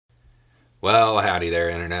Well, howdy there,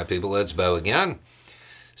 Internet people. It's Bo again.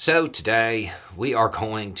 So today we are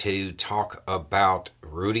going to talk about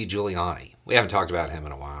Rudy Giuliani. We haven't talked about him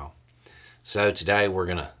in a while. So today we're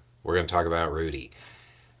gonna talk about Rudy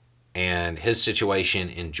and his situation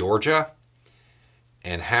in Georgia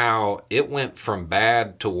and how it went from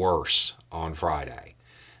bad to worse on Friday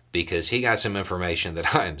because he got some information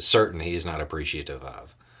that I am certain he is not appreciative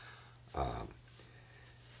of.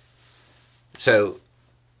 So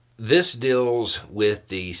this deals with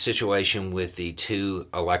the situation with the two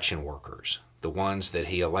election workers, the ones that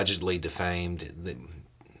he allegedly defamed.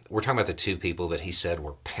 We're talking about the two people that he said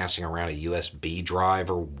were passing around a USB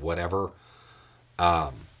drive or whatever.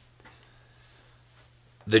 The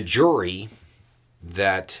jury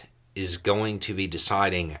that is going to be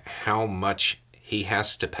deciding how much he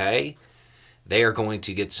has to pay, they are going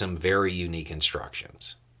to get some very unique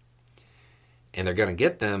instructions. And they're going to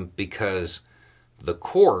get them because the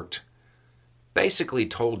court basically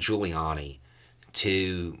told Giuliani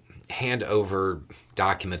to hand over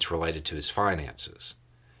documents related to his finances.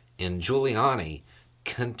 And Giuliani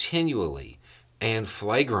continually and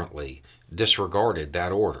flagrantly disregarded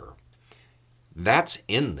that order. That's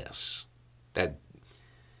in this. That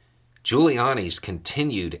Giuliani's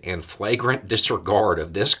continued and flagrant disregard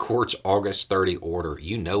of this court's August 30 order.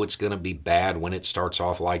 You know it's going to be bad when it starts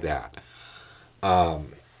off like that.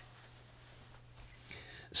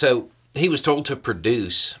 So he was told to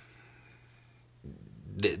produce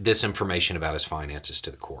this information about his finances to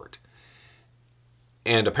the court.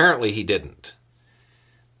 And apparently he didn't.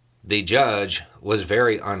 The judge was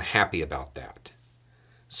very unhappy about that.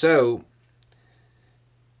 So,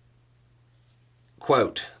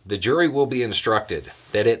 quote, "The jury will be instructed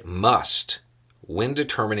that it must, when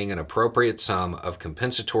determining an appropriate sum of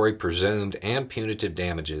compensatory, presumed, and punitive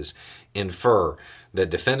damages, infer that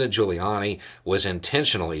defendant Giuliani was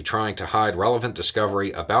intentionally trying to hide relevant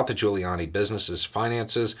discovery about the Giuliani business's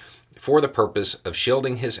finances for the purpose of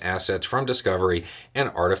shielding his assets from discovery and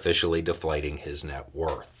artificially deflating his net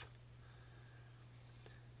worth.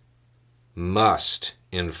 Must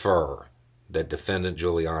infer that defendant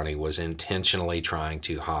Giuliani was intentionally trying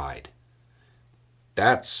to hide."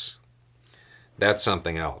 That's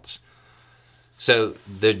something else. So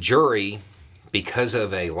the jury, because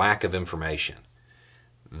of a lack of information,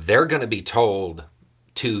 they're going to be told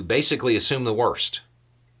to basically assume the worst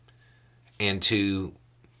and to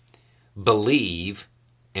believe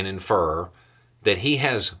and infer that he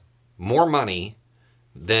has more money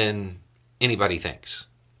than anybody thinks.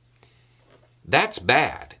 That's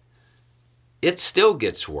bad. It still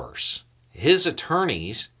gets worse. His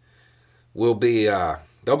attorneys will be,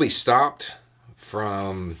 they'll be stopped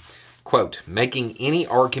from, quote, "making any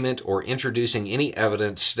argument or introducing any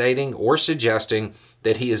evidence stating or suggesting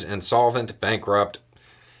that he is insolvent, bankrupt."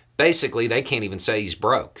 Basically, they can't even say he's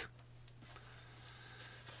broke.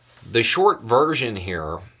 The short version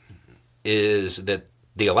here is that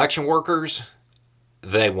the election workers,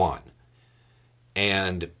 they won.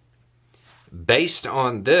 And based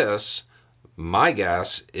on this, my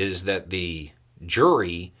guess is that the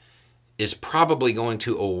jury is probably going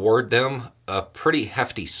to award them a pretty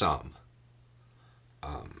hefty sum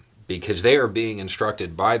because they are being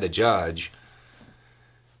instructed by the judge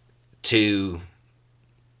to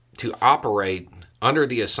operate under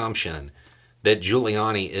the assumption that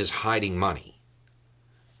Giuliani is hiding money.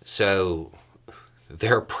 So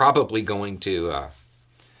they're probably going to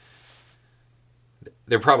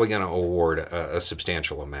award a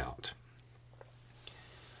substantial amount.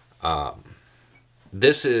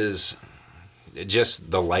 This is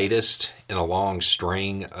just the latest in a long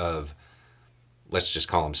string of, let's just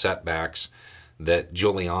call them setbacks, that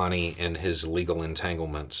Giuliani and his legal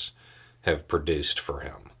entanglements have produced for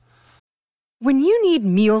him. When you need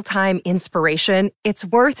mealtime inspiration, it's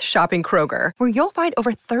worth shopping Kroger, where you'll find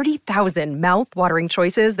over 30,000 mouth-watering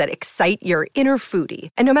choices that excite your inner foodie.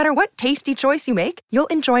 And no matter what tasty choice you make, you'll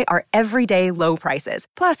enjoy our everyday low prices,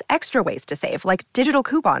 plus extra ways to save, like digital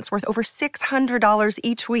coupons worth over $600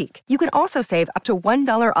 each week. You can also save up to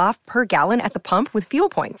 $1 off per gallon at the pump with fuel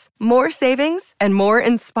points. More savings and more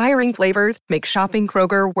inspiring flavors make shopping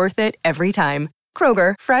Kroger worth it every time.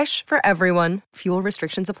 Kroger, fresh for everyone. Fuel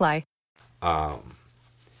restrictions apply.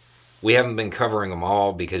 We haven't been covering them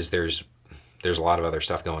all because there's a lot of other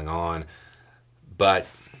stuff going on. But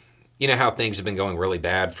you know how things have been going really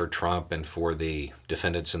bad for Trump and for the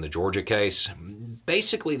defendants in the Georgia case?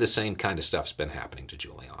 Basically the same kind of stuff's been happening to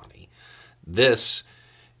Giuliani. This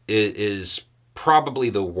is probably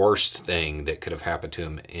the worst thing that could have happened to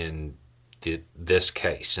him in this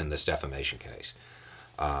case, in this defamation case.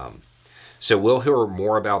 So we'll hear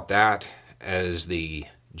more about that as the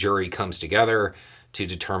jury comes together to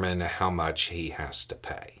determine how much he has to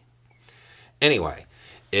pay. Anyway,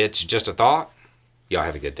 it's just a thought. Y'all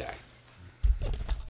have a good day.